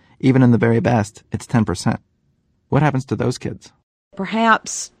fail. Even in the very best, it's 10%. What happens to those kids?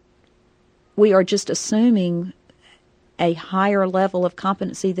 Perhaps we are just assuming a higher level of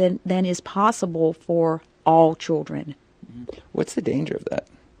competency than is possible for all children. What's the danger of that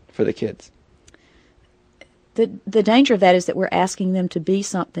for the kids? The danger of that is that we're asking them to be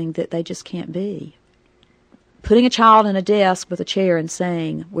something that they just can't be. Putting a child in a desk with a chair and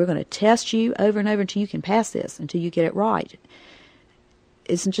saying, we're going to test you over and over until you can pass this, until you get it right,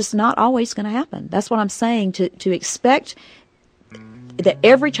 is just not always going to happen. That's what I'm saying. To expect that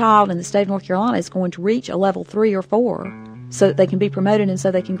every child in the state of North Carolina is going to reach a level 3 or 4 so that they can be promoted and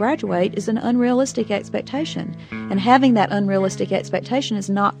so they can graduate is an unrealistic expectation. And having that unrealistic expectation is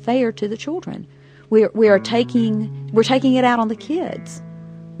not fair to the children. We're taking it out on the kids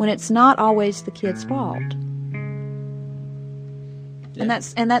when it's not always the kids' fault. Yeah.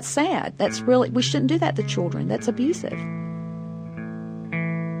 And that's sad. That's really, we shouldn't do that to children. That's abusive.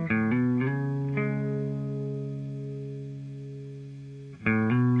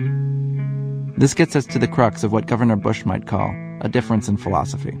 This gets us to the crux of what Governor Bush might call a difference in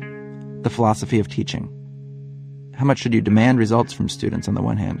philosophy, the philosophy of teaching. How much should you demand results from students on the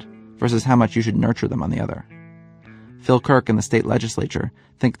one hand, versus how much you should nurture them on the other? Phil Kirk and the state legislature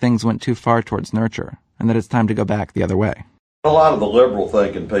think things went too far towards nurture, and that it's time to go back the other way. A lot of the liberal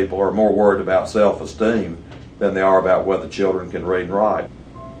thinking people are more worried about self-esteem than they are about whether children can read and write.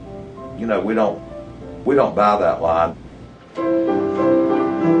 You know, we don't buy that line.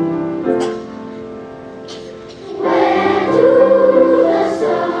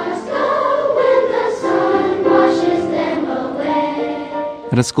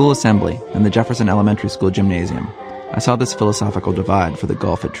 At a school assembly in the Jefferson Elementary School gymnasium, I saw this philosophical divide for the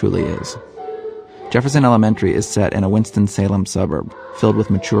gulf it truly is. Jefferson Elementary is set in a Winston-Salem suburb filled with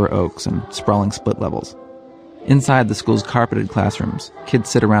mature oaks and sprawling split levels. Inside the school's carpeted classrooms, kids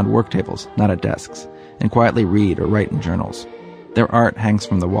sit around work tables, not at desks, and quietly read or write in journals. Their art hangs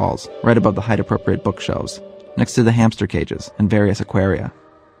from the walls, right above the height-appropriate bookshelves, next to the hamster cages and various aquaria.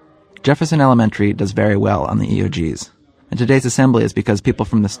 Jefferson Elementary does very well on the EOGs, and today's assembly is because people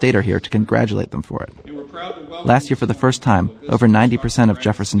from the state are here to congratulate them for it. Last year, for the first time, over 90% of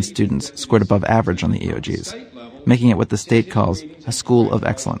Jefferson students scored above average on the EOGs, making it what the state calls a school of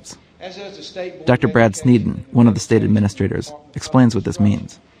excellence. Dr. Brad Sneeden, one of the state administrators, explains what this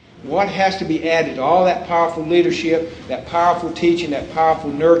means. What has to be added to all that powerful leadership, that powerful teaching, that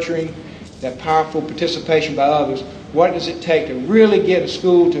powerful nurturing, that powerful participation by others? What does it take to really get a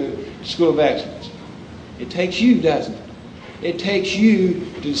school to school of excellence? It takes you, doesn't it? It takes you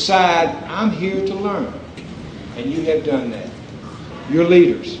to decide, I'm here to learn. And you have done that. You're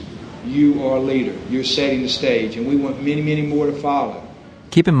leaders. You are a leader. You're setting the stage, and we want many, many more to follow.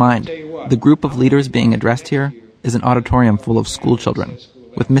 Keep in mind, the group of leaders being addressed here is an auditorium full of school children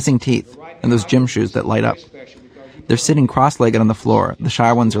with missing teeth and those gym shoes that light up. They're sitting cross-legged on the floor. The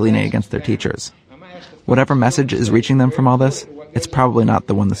shy ones are leaning against their teachers. Whatever message is reaching them from all this, it's probably not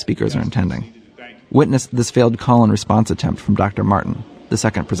the one the speakers are intending. Witness this failed call and response attempt from Dr. Martin, the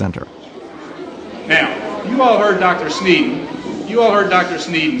second presenter. Now, you all heard Dr.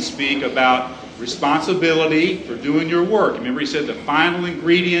 Sneeden speak about responsibility for doing your work. Remember, he said the final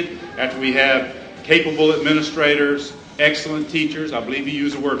ingredient after we have capable administrators, excellent teachers, I believe he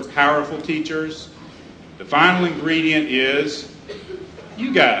used the word powerful teachers. The final ingredient is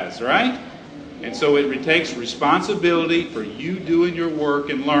you guys, right? And so it takes responsibility for you doing your work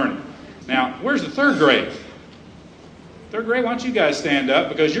and learning. Now, where's the third grade? Third grade, why don't you guys stand up,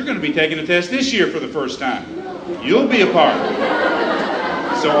 because you're going to be taking a test this year for the first time. You'll be a part.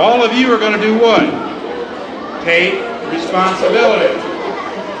 So all of you are going to do what? Take responsibility.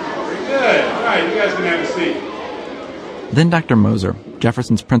 Very good. All right, you guys can have a seat. Then Dr. Moser,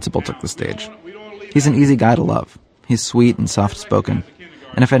 Jefferson's principal, took the stage. He's an easy guy to love. He's sweet and soft-spoken,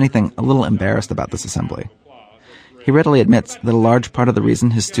 and if anything, a little embarrassed about this assembly. He readily admits that a large part of the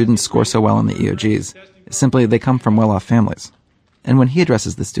reason his students score so well on the EOGs is simply they come from well-off families. And when he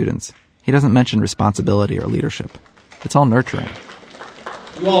addresses the students, he doesn't mention responsibility or leadership. It's all nurturing.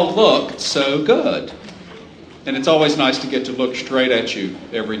 You all look so good. And it's always nice to get to look straight at you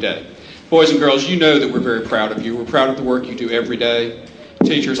every day. Boys and girls, you know that we're very proud of you. We're proud of the work you do every day.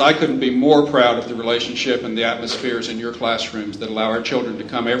 Teachers, I couldn't be more proud of the relationship and the atmospheres in your classrooms that allow our children to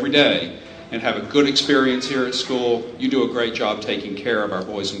come every day and have a good experience here at school. You do a great job taking care of our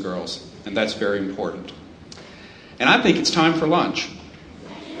boys and girls, and that's very important. And I think it's time for lunch.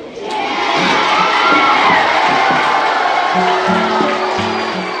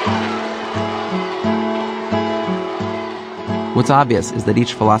 What's obvious is that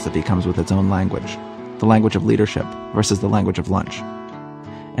each philosophy comes with its own language, the language of leadership versus the language of lunch.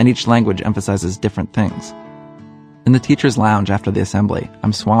 And each language emphasizes different things. In the teacher's lounge after the assembly,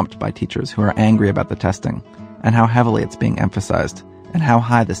 I'm swamped by teachers who are angry about the testing and how heavily it's being emphasized and how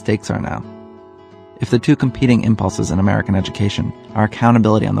high the stakes are now. If the two competing impulses in American education are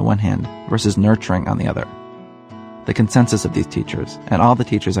accountability on the one hand versus nurturing on the other, the consensus of these teachers and all the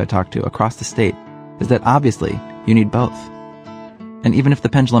teachers I talk to across the state is that obviously you need both. And even if the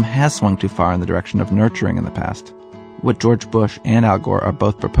pendulum has swung too far in the direction of nurturing in the past, what George Bush and Al Gore are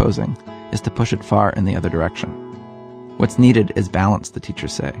both proposing is to push it far in the other direction. What's needed is balance, the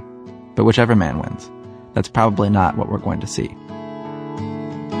teachers say. But whichever man wins, that's probably not what we're going to see.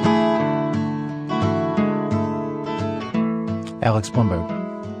 Alex Blumberg.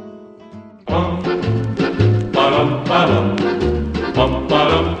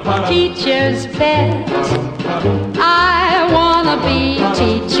 Teacher's pet. I wanna be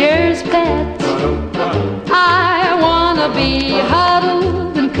teacher's pet. I wanna be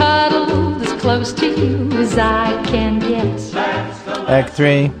huddled and cuddled as close to you as I can get. Act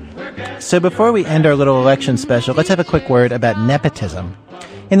 3. So before we end our little election special, let's have a quick word about nepotism.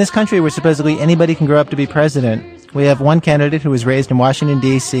 In this country where supposedly anybody can grow up to be president, we have one candidate who was raised in Washington,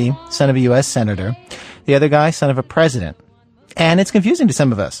 D.C., son of a U.S. senator. The other guy, son of a president. And it's confusing to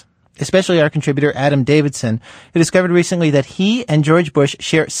some of us, especially our contributor Adam Davidson, who discovered recently that he and George Bush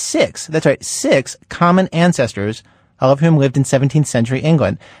share six common ancestors, all of whom lived in 17th century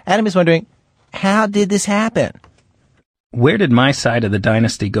England. Adam is wondering, how did this happen? Where did my side of the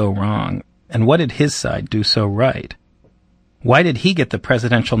dynasty go wrong, and what did his side do so right? Why did he get the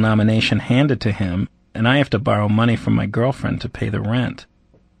presidential nomination handed to him, and I have to borrow money from my girlfriend to pay the rent?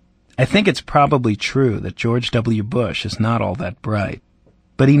 I think it's probably true that George W. Bush is not all that bright.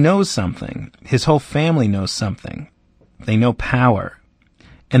 But he knows something. His whole family knows something. They know power.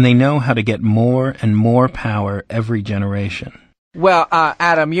 And they know how to get more and more power every generation. Well,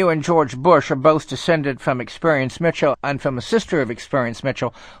 Adam, you and George Bush are both descended from Experience Mitchell, and from a sister of Experience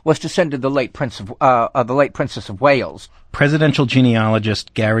Mitchell was descended the late Princess of Wales. Presidential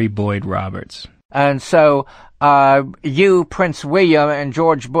genealogist Gary Boyd Roberts. And so, you, Prince William, and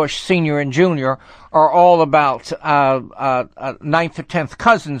George Bush Sr. and Jr. are all about ninth or 10th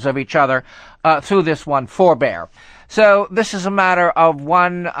cousins of each other through this one forebear. So this is a matter of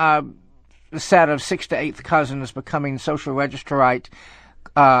one set of 6th to 8th cousins becoming social registerite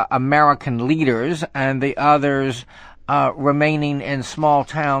American leaders, and the others remaining in small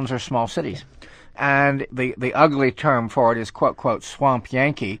towns or small cities. And the ugly term for it is, quote, quote, swamp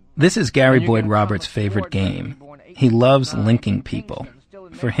Yankee. This is Gary Boyd Roberts' favorite game. He loves linking people.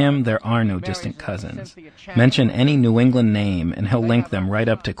 For him, there are no distant cousins. Mention any New England name, and he'll link them right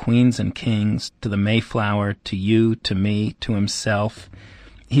up to queens and kings, to the Mayflower, to you, to me, to himself.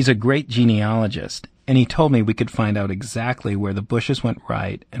 He's a great genealogist, and he told me we could find out exactly where the Bushes went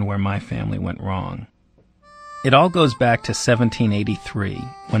right and where my family went wrong. It all goes back to 1783,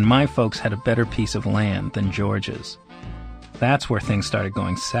 when my folks had a better piece of land than George's. That's where things started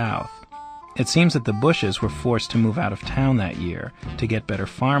going south. It seems that the Bushes were forced to move out of town that year to get better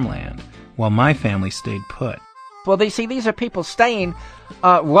farmland, while my family stayed put. Well, these are people staying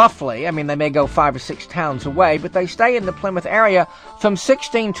roughly, I mean, they may go 5 or 6 towns away, but they stay in the Plymouth area from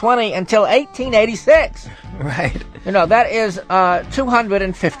 1620 until 1886. Right. You know, that is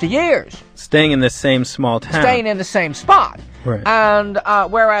 250 years. Staying in this same small town. Staying in the same spot. Right. And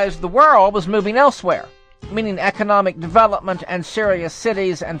whereas the world was moving elsewhere, meaning economic development and serious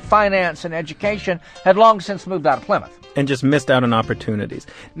cities and finance and education had long since moved out of Plymouth. And just missed out on opportunities.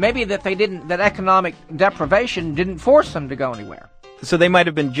 Maybe that economic deprivation didn't force them to go anywhere. So they might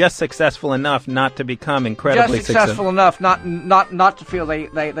have been just successful enough not to become incredibly just successful enough not to feel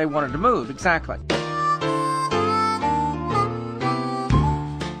they wanted to move. Exactly.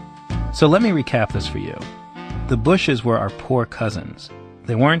 So let me recap this for you. The Bushes were our poor cousins.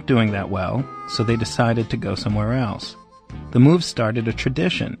 They weren't doing that well, so they decided to go somewhere else. The move started a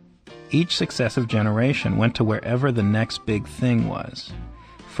tradition. Each successive generation went to wherever the next big thing was.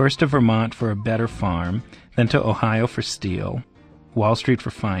 First to Vermont for a better farm, then to Ohio for steel, Wall Street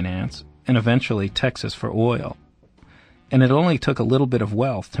for finance, and eventually Texas for oil. And it only took a little bit of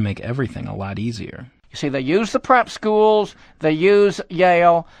wealth to make everything a lot easier. You see, they use the prep schools, they use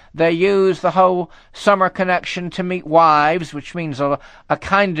Yale, they use the whole summer connection to meet wives, which means a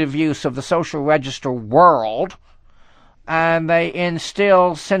kind of use of the social register world, and they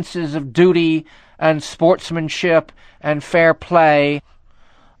instill senses of duty and sportsmanship and fair play.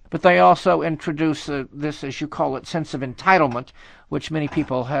 But they also introduce this, as you call it, sense of entitlement, which many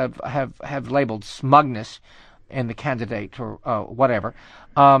people have labeled smugness in the candidate or whatever.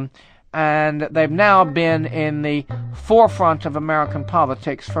 And they've now been in the forefront of American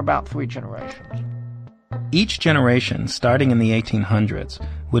politics for about 3 generations. Each generation, starting in the 1800s,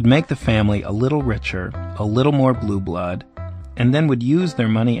 would make the family a little richer, a little more blue blood, and then would use their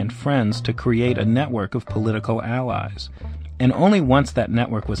money and friends to create a network of political allies. And only once that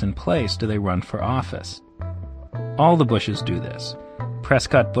network was in place do they run for office. All the Bushes do this.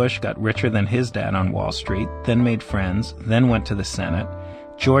 Prescott Bush got richer than his dad on Wall Street, then made friends, then went to the Senate.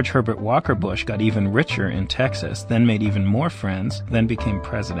 George Herbert Walker Bush got even richer in Texas, then made even more friends, then became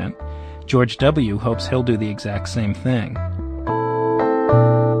president. George W. hopes he'll do the exact same thing.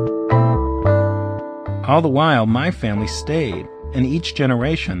 All the while, my family stayed, and each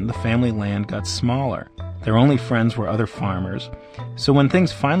generation, the family land got smaller. Their only friends were other farmers. So when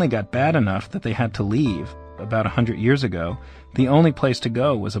things finally got bad enough that they had to leave, about 100 years ago, the only place to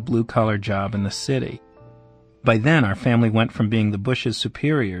go was a blue-collar job in the city. By then, our family went from being the Bush's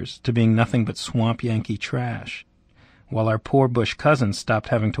superiors to being nothing but swamp Yankee trash, while our poor Bush cousins stopped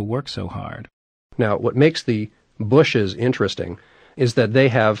having to work so hard. Now, what makes the Bushes interesting is that they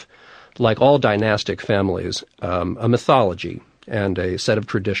have, like all dynastic families, a mythology and a set of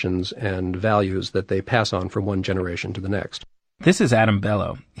traditions and values that they pass on from one generation to the next. This is Adam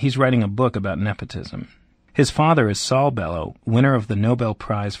Bellow. He's writing a book about nepotism. His father is Saul Bellow, winner of the Nobel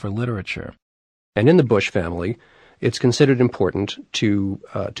Prize for Literature. And in the Bush family, it's considered important to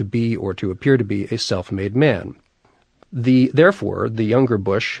be or to appear to be a self-made man. Therefore, the younger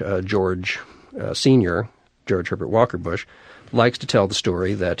Bush, George Sr., George Herbert Walker Bush, likes to tell the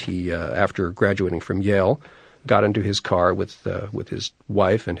story that he, after graduating from Yale, got into his car with his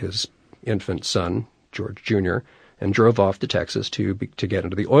wife and his infant son, George Jr., and drove off to Texas to get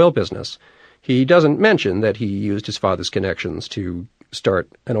into the oil business. He doesn't mention that he used his father's connections to start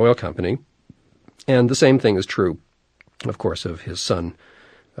an oil company, and the same thing is true, of course, of his son,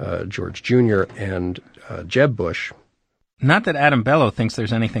 George Jr. and Jeb Bush. Not that Adam Bellow thinks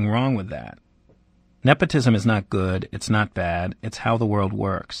there's anything wrong with that. Nepotism is not good, it's not bad, it's how the world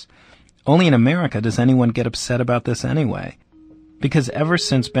works. Only in America does anyone get upset about this anyway. Because ever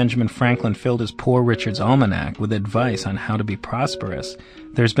since Benjamin Franklin filled his Poor Richard's Almanac with advice on how to be prosperous,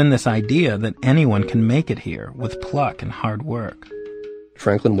 there's been this idea that anyone can make it here with pluck and hard work.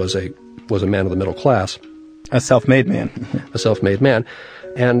 Franklin was a man of the middle class. A self-made man. A self-made man.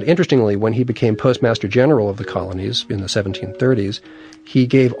 And interestingly, when he became Postmaster General of the colonies in the 1730s, he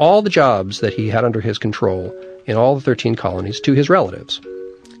gave all the jobs that he had under his control in all the 13 colonies to his relatives.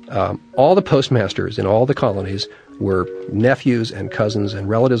 All the postmasters in all the colonies were nephews and cousins and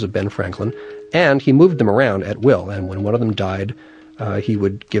relatives of Ben Franklin, and he moved them around at will, and when one of them died, he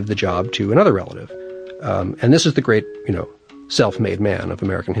would give the job to another relative. And this is the great, self-made man of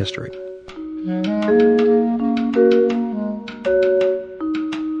American history.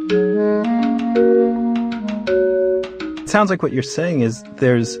 It sounds like what you're saying is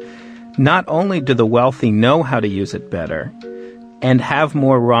there's not only do the wealthy know how to use it better and have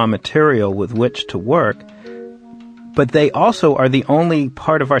more raw material with which to work, but they also are the only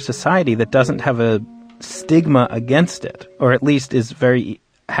part of our society that doesn't have a stigma against it, or at least is very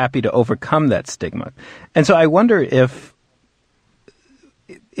happy to overcome that stigma. And so I wonder if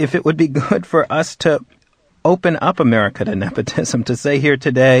it would be good for us to open up America to nepotism, to say here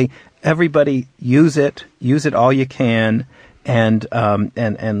today, everybody use it all you can, and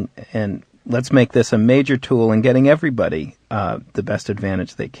let's make this a major tool in getting everybody the best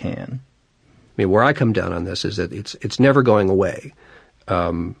advantage they can. I mean, where I come down on this is that it's never going away.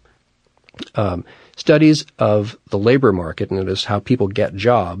 Studies of the labor market and notice how people get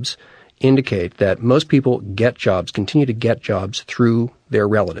jobs indicate that most people get jobs, continue to get jobs through their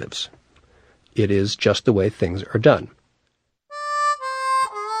relatives. It is just the way things are done.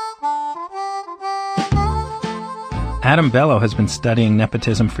 Adam Bellow has been studying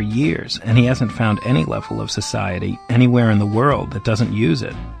nepotism for years, and he hasn't found any level of society anywhere in the world that doesn't use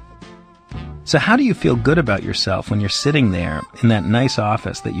it. So how do you feel good about yourself when you're sitting there in that nice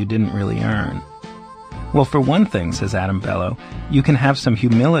office that you didn't really earn? Well, for one thing, says Adam Bellow, you can have some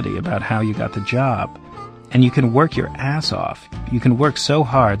humility about how you got the job, and you can work your ass off. You can work so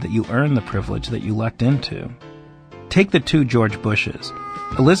hard that you earn the privilege that you lucked into. Take the two George Bushes.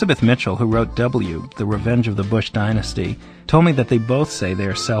 Elizabeth Mitchell, who wrote W, The Revenge of the Bush Dynasty, told me that they both say they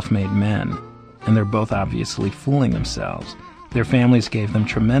are self-made men, and they're both obviously fooling themselves. Their families gave them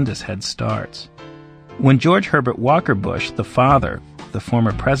tremendous head starts. When George Herbert Walker Bush, the father, the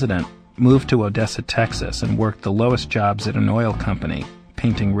former president, moved to Odessa, Texas, and worked the lowest jobs at an oil company,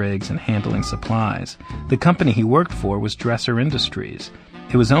 painting rigs and handling supplies, the company he worked for was Dresser Industries.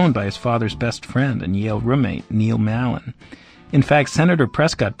 It was owned by his father's best friend and Yale roommate, Neil Mallon. In fact, Senator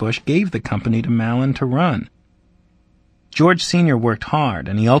Prescott Bush gave the company to Mallon to run. George Sr. worked hard,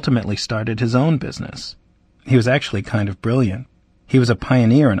 and he ultimately started his own business. He was actually kind of brilliant. He was a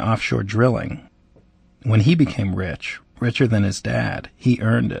pioneer in offshore drilling. When he became rich, richer than his dad, he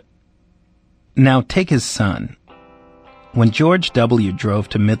earned it. Now take his son. When George W. drove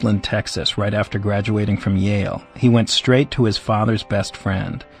to Midland, Texas, right after graduating from Yale, he went straight to his father's best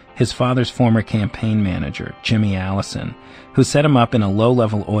friend, his father's former campaign manager, Jimmy Allison, who set him up in a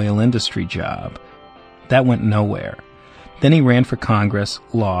low-level oil industry job. That went nowhere. Then he ran for Congress,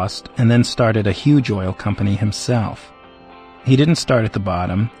 lost, and then started a huge oil company himself. He didn't start at the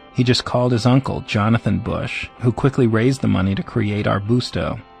bottom. He just called his uncle, Jonathan Bush, who quickly raised the money to create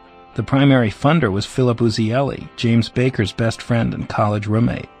Arbusto. The primary funder was Philip Uzzielli, James Baker's best friend and college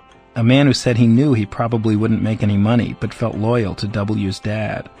roommate, a man who said he knew he probably wouldn't make any money but felt loyal to W's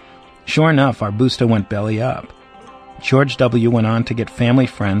dad. Sure enough, Arbusto went belly up. George W. went on to get family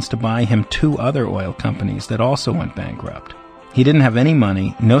friends to buy him 2 other oil companies that also went bankrupt. He didn't have any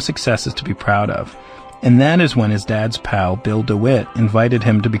money, no successes to be proud of, and that is when his dad's pal, Bill DeWitt, invited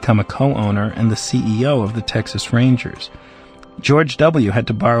him to become a co-owner and the CEO of the Texas Rangers. George W. had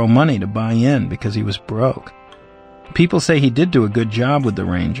to borrow money to buy in because he was broke. People say he did do a good job with the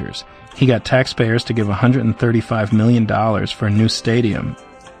Rangers. He got taxpayers to give $135 million for a new stadium,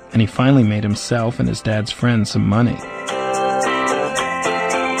 and he finally made himself and his dad's friends some money.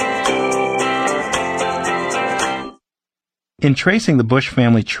 In tracing the Bush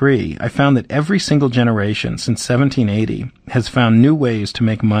family tree, I found that every single generation since 1780 has found new ways to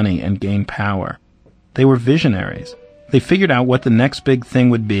make money and gain power. They were visionaries. They figured out what the next big thing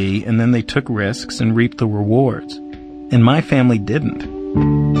would be, and then they took risks and reaped the rewards. And my family didn't.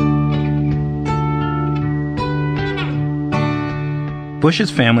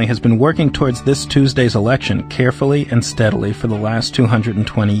 Bush's family has been working towards this Tuesday's election carefully and steadily for the last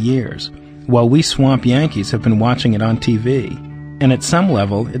 220 years, while we swamp Yankees have been watching it on TV. And at some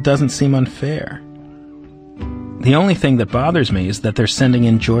level, it doesn't seem unfair. The only thing that bothers me is that they're sending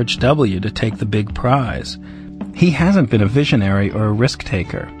in George W. to take the big prize. He hasn't been a visionary or a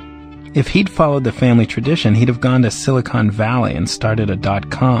risk-taker. If he'd followed the family tradition, he'd have gone to Silicon Valley and started a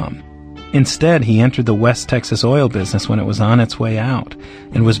 .com. Instead, he entered the West Texas oil business when it was on its way out,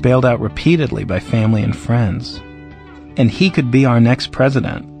 and was bailed out repeatedly by family and friends. And he could be our next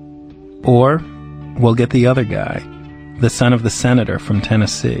president. Or we'll get the other guy, the son of the senator from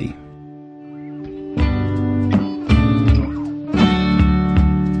Tennessee.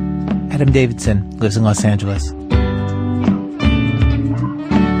 Adam Davidson lives in Los Angeles.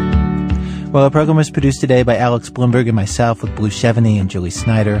 Well, our program was produced today by Alex Bloomberg and myself with Blue Chevany and Julie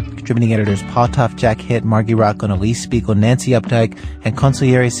Snyder. Contributing editors Paul Toft, Jack Hitt, Margie Rockland, Elise Spiegel, Nancy Updike, and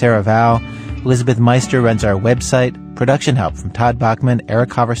consigliere Sarah Val. Elizabeth Meister runs our website. Production help from Todd Bachman,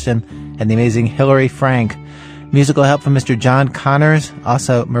 Eric Hoverson, and the amazing Hillary Frank. Musical help from Mr. John Connors,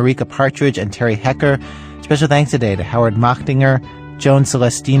 also Marika Partridge and Terry Hecker. Special thanks today to Howard Machtinger, Joan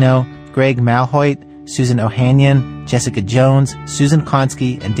Celestino, Greg Malhoit, Susan Ohanian, Jessica Jones, Susan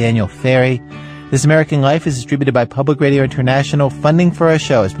Konsky, and Daniel Ferry. This American Life is distributed by Public Radio International. Funding for our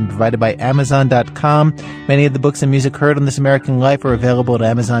show has been provided by Amazon.com. Many of the books and music heard on This American Life are available at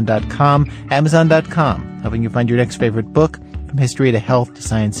Amazon.com. Amazon.com, helping you find your next favorite book, from history to health to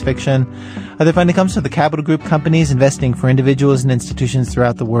science fiction. Other funding comes from the Capital Group companies investing for individuals and institutions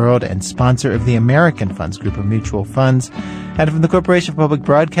throughout the world, and sponsor of the American Funds Group of mutual funds. And from the Corporation for Public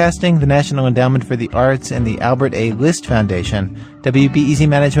Broadcasting, the National Endowment for the Arts, and the Albert A. List Foundation. WBEZ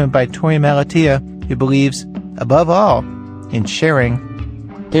management by Tori Malatia, who believes, above all, in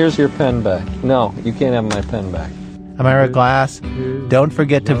sharing. Here's your pen back. No, you can't have my pen back. I'm Ira Glass. Don't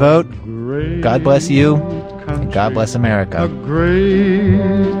forget to vote. God bless you, and God bless America. A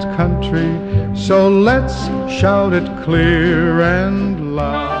great country, so let's shout it clear and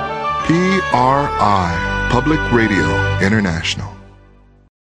loud. PRI, Public Radio International.